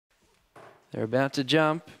They're about to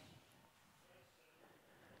jump.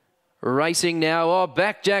 Racing now, oh,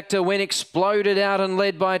 Back Jack to Win, exploded out and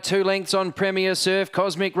led by 2 lengths on Premier Surf.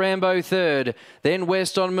 Cosmic Rambo third, then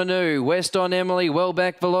West on Manu, West on Emily, well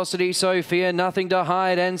back Velocity Sophia, Nothing to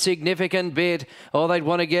Hide and Significant Bit. Oh, they'd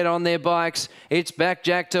want to get on their bikes. It's Back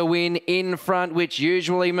Jack to Win in front, which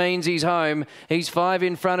usually means he's home. He's 5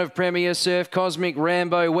 in front of Premier Surf, Cosmic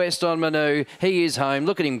Rambo, West on Manu. He is home.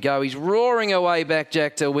 Look at him go. He's roaring away, Back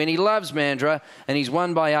Jack to Win. He loves Mandurah, and he's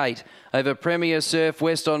won by 8. Over Premier Surf,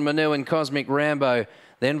 West on Manu and Cosmic Rambo.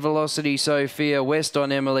 Then Velocity Sophia, West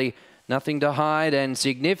on Emily, Nothing to Hide and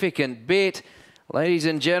Significant Bit. Ladies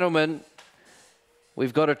and gentlemen,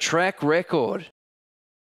 we've got a track record.